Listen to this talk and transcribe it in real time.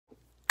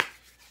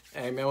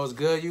Hey man, what's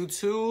good,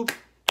 YouTube?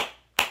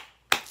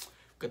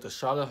 Got the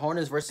Charlotte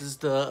Hornets versus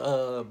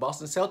the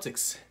Boston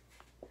Celtics.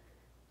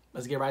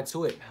 Let's get right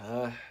to it.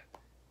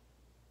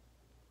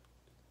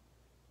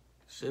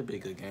 Should be a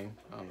good game.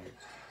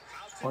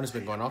 Hornets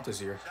been going off this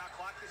year.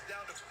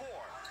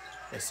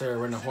 Yes, sir.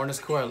 We're in the Hornets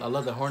court. I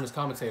love the Hornets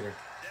commentator.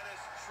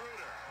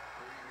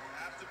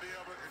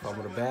 Ball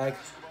with a bag.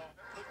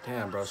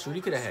 Damn, bro. Shoot, he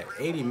could have had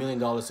 $80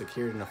 million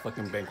secured in the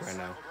fucking bank right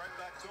now.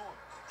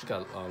 What you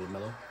got,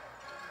 LaMelo?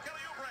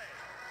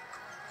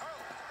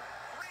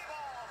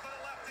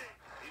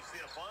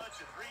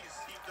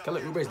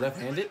 Kelly Oubre's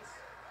left-handed?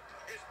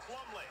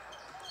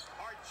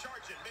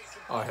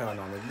 Oh, hell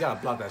no, man. You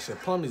gotta block that shit.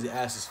 Plumlee's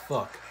ass as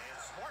fuck.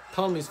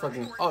 Plumlee's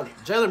fucking... Oh,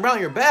 Jaylen Brown,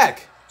 you're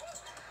back!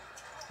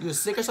 You was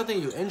sick or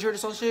something? You injured or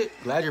some shit?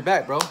 Glad you're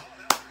back, bro.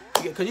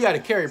 Because you got to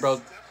carry,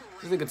 bro.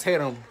 This nigga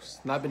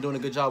Tatum's not been doing a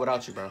good job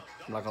without you, bro.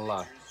 I'm not gonna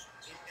lie.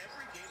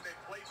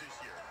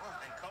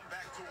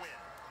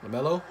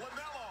 LaMelo?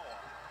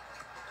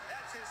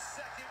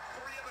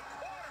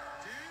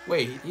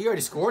 Wait, he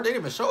already scored? They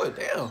didn't even show it.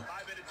 Damn.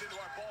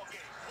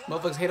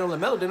 Motherfuckers hate on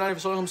LaMelo. They're not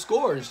even showing him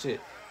score and shit.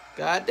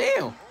 God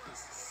damn.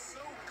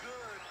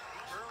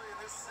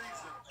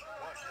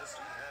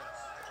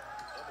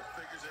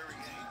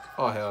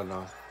 Oh, hell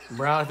no.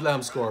 Brown, if you let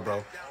him score,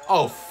 bro.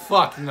 Oh,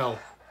 fuck no.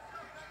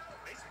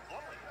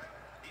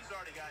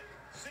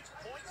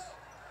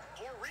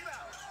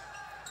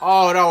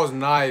 Oh, that was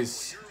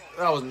nice.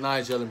 That was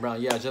nice, Jaylen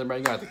Brown. Yeah, Jaylen Brown,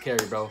 you got to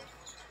carry, bro.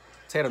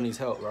 Tatum needs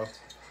help, bro.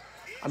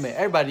 I mean,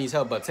 everybody needs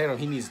help, but Tatum,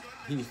 he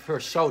for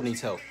sure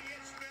needs help.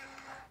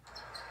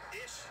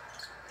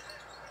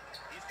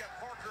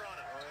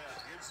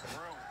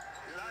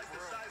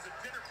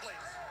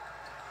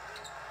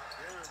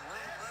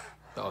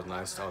 That was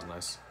nice. That was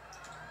nice.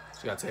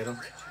 You got Tatum.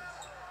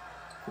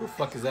 Who the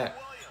fuck is that?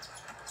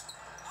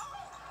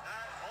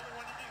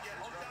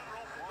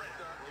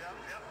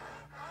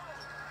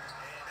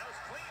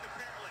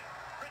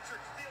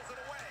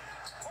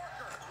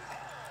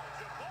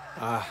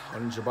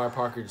 Only Jabari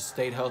Parker just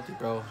stayed healthy,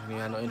 bro. I mean,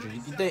 I had no injury.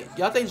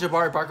 Y'all think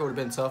Jabari Parker would have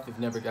been tough if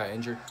he never got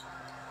injured?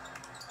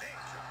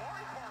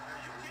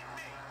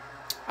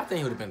 I think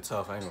he would have been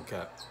tough. I ain't gonna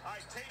cap.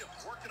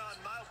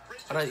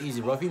 Oh, that's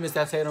easy, bro. If you missed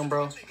that Tatum,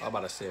 bro, I'm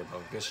about to say it, bro.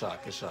 Good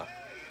shot. Good shot.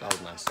 That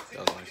was nice. That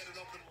was nice.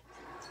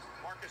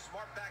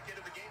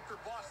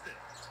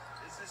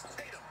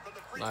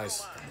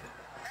 Nice.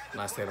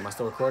 Nice, Tatum. Am I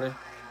still recording?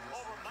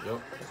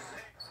 Yep.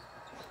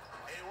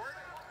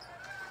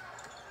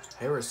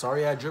 Hayward,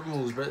 sorry I had dribble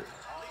moves, but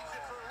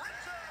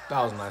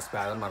that was a nice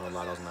pass. I'm not gonna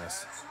lie, that was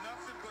nice.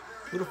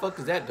 Who the fuck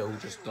is that though? Who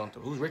just dunked?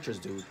 Who's Richards,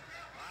 dude?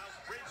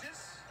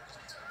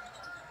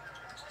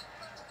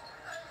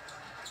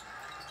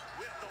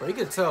 Bro, you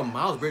can tell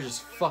Miles Bridges is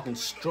fucking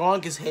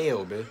strong as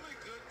hell, man.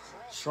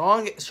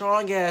 Strong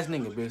ass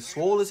nigga, man.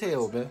 Swole as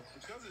hell, man.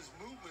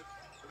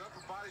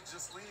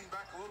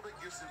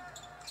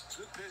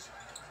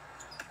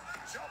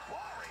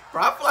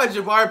 Bro, I feel like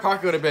Jabari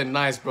Parker would have been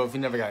nice, bro, if he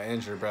never got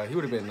injured, bro. He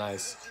would have been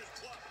nice.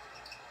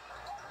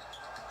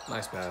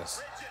 Nice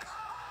pass.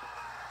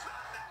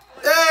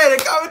 Hey,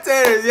 the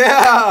commentators,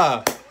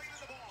 yeah!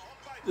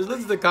 Just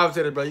listen to the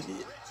commentator, bro.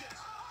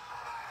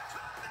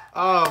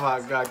 Oh,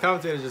 my God.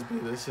 Commentators just be,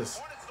 it's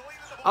just...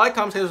 I like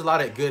commentators with a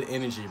lot of good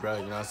energy, bro.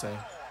 You know what I'm saying?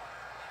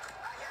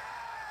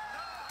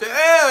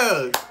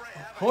 Damn!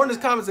 Hornets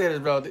commentators,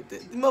 bro. These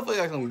motherfuckers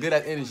got some good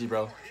ass energy,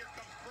 bro.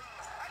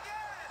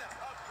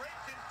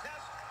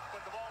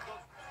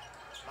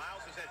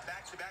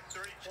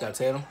 Got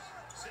Tatum.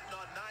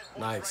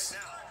 Nice.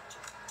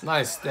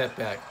 Nice step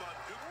back.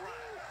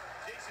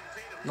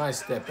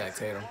 Nice step back,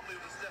 Tatum.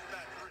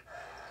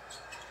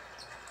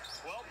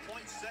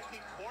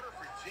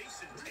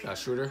 Got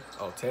shooter.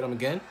 Oh, Tatum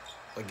again?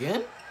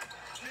 Again?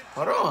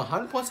 Hold on.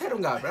 100 points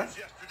Tatum got, bro.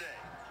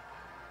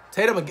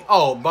 Tatum again.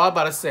 Oh, Bob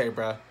about to say,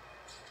 bro.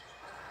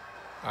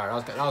 All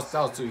right, that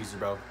was too easy,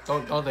 bro.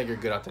 Don't think you're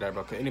good after that,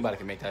 bro. Cause anybody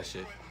can make that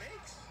shit.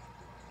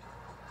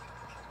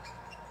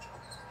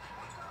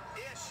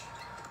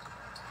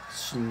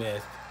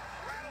 Smith.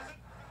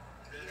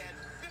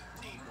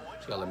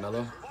 She got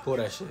LaMelo. Pull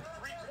that shit.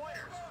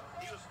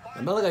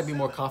 LaMelo gotta be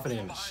more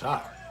confident in the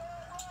shot.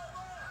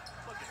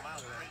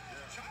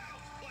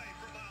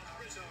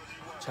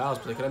 Child's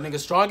play. That nigga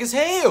strong as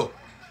hell.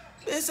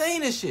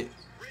 Insane as shit.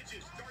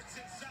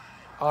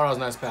 Oh, that was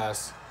a nice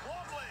pass.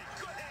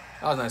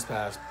 That was a nice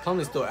pass.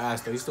 Plumlee's still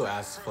ass though. He's still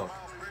ass as fuck.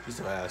 He's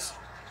still ass.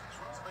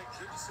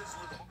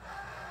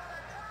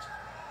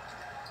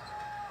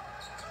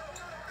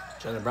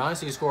 Jaylen Brown,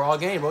 so you score all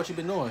game, bro. What you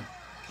been doing?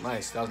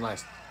 Nice. That was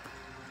nice.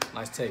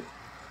 Nice take.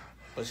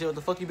 But shit, what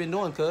the fuck you been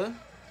doing, cuz?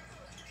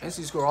 And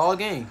so you score all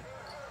game.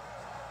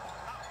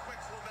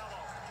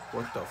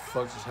 What the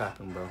fuck just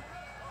happened, bro?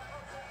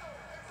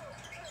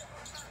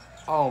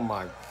 Oh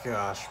my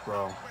gosh,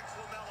 bro.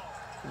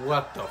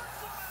 What the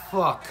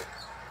fuck?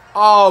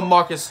 Oh,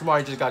 Marcus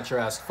Smart, you just got your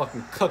ass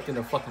fucking cooked in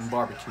the fucking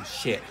barbecue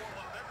shit.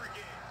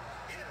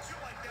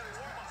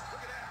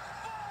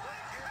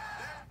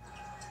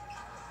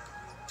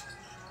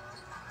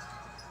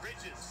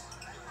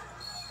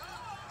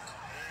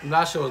 I'm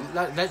not sure.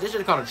 They should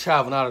have called a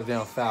travel, not a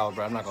damn foul,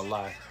 bro. I'm not gonna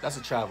lie. That's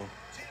a travel.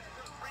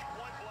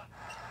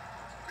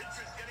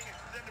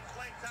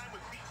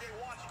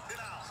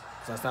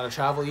 So that's not a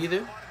travel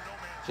either.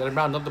 Jaylen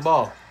Brown dunked the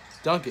ball.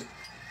 Dunk it.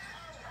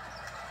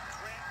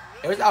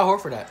 It was Al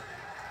Horford at.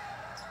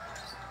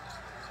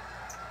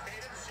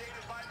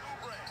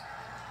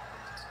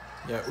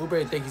 Yeah,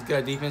 Oubre think he's good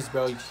at defense,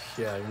 bro.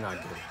 Yeah, you're not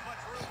good.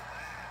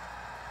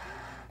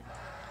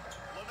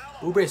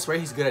 Oubre swear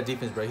he's good at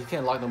defense, bro. He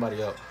can't lock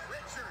nobody up.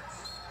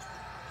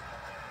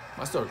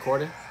 Am I still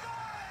recording?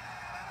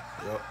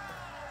 Yep.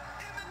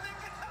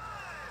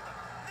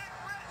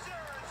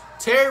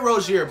 Terry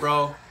Rozier,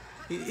 bro.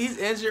 He's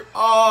injured.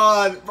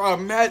 Oh, bro,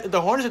 man,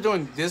 the Hornets are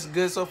doing this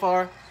good so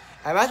far.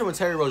 Imagine when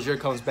Terry Rozier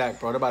comes back,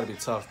 bro. They're about to be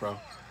tough, bro.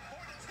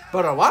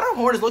 But why the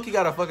Hornets look? You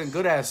got a fucking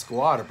good ass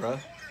squad, bro.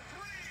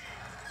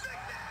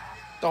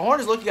 The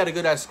Hornets look. You got a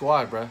good ass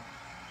squad, bro.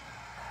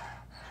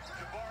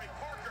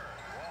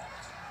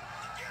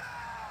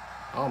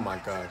 Oh my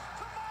god.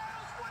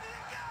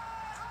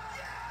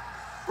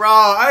 Bro,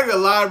 I ain't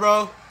gonna lie,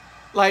 bro.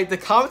 Like, the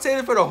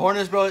commentator for the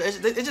Hornets, bro,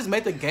 it just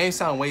made the game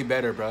sound way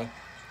better, bro.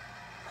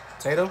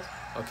 Tatum?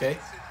 Okay.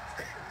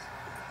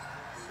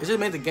 It just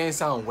made the game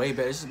sound way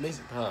better. It just makes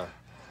it,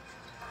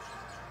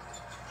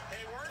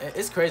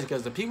 It's crazy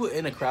because the people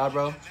in the crowd,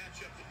 bro,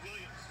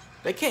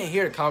 they can't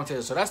hear the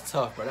commentator, so that's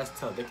tough, bro. That's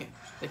tough. They can't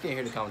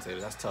hear the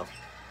commentator. That's tough.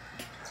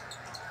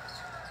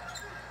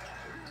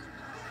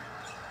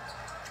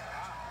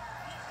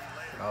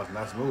 That was a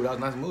nice move. That was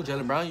a nice move,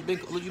 Jaylen Brown. You've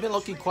been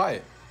low-key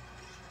quiet.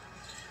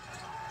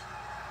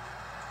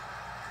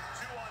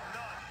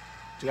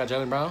 You got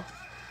Jaylen Brown?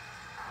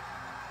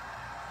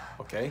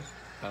 Okay.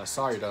 Kind of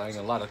sorry, though. I ain't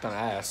gonna lie. That's kind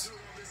of ass.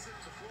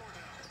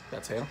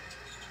 Got Tatum.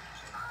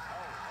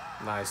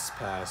 Nice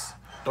pass.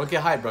 Don't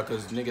get hyped, bro,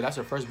 because, nigga, that's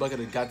your first bucket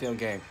of the goddamn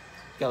game.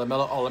 You got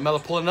LaMelo. Oh,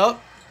 LaMelo pulling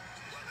up.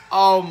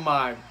 Oh,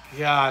 my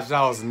gosh.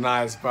 That was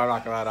nice, bro. I'm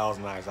not gonna lie. That was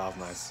nice. That was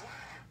nice.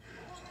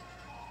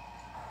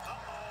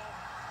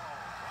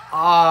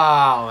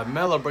 Ah,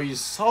 LaMelo, bro. You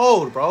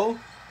sold, bro.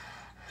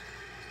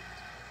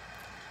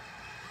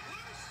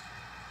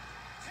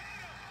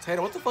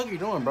 Tatum, what the fuck are you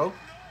doing, bro?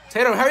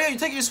 Tatum, hurry up. You're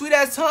taking your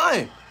sweet-ass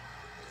time.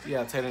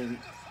 Yeah, Tatum.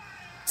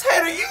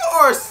 Tatum, you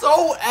are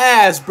so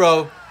ass,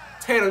 bro.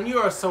 Tatum, you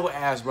are so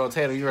ass, bro.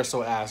 Tatum, you are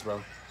so ass,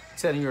 bro.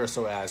 Tatum, you are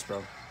so ass,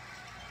 bro.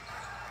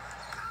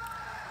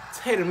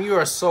 Tatum, you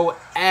are so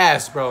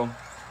ass, bro. You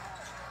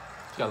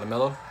got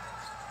LaMelo.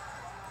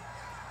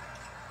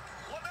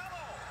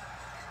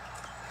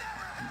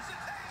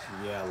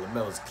 Yeah,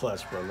 LaMelo's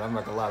clutch, bro. I'm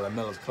not gonna lie,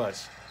 LaMelo's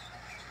clutch.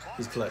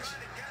 He's clutch.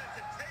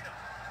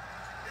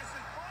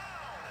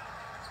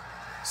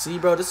 See,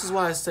 bro, this is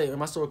why I say,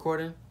 am I still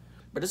recording?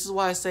 But this is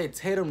why I say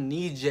Tatum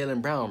needs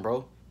Jaylen Brown,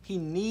 bro. He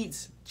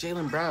needs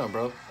Jaylen Brown,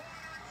 bro.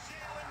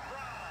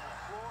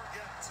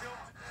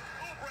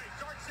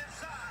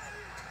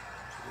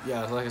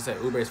 Yeah, like I said,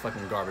 Oubre's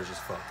fucking garbage as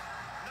fuck.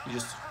 You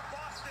just...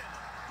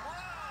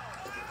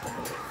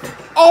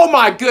 Oh,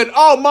 my good.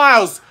 Oh,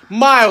 Miles.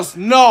 Miles,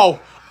 no.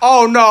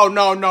 Oh, no.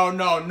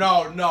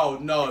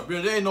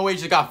 There ain't no way you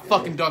just got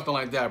fucking dunked on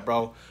like that,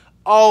 bro.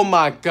 Oh,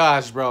 my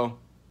gosh, bro.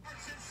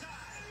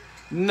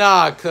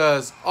 Nah,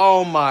 cuz.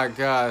 Oh, my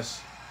gosh.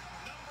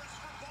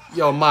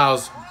 Yo,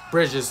 Miles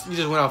Bridges, you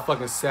just went out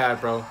fucking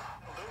sad, bro.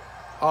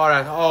 All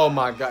right. Oh,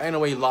 my God. Ain't no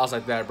way you lost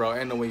like that, bro.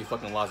 Ain't no way you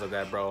fucking lost like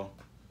that, bro.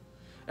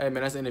 Hey,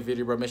 man, that's the end of the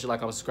video, bro. Make sure you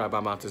like, comment, subscribe.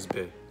 I'm out this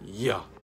bit. Yeah.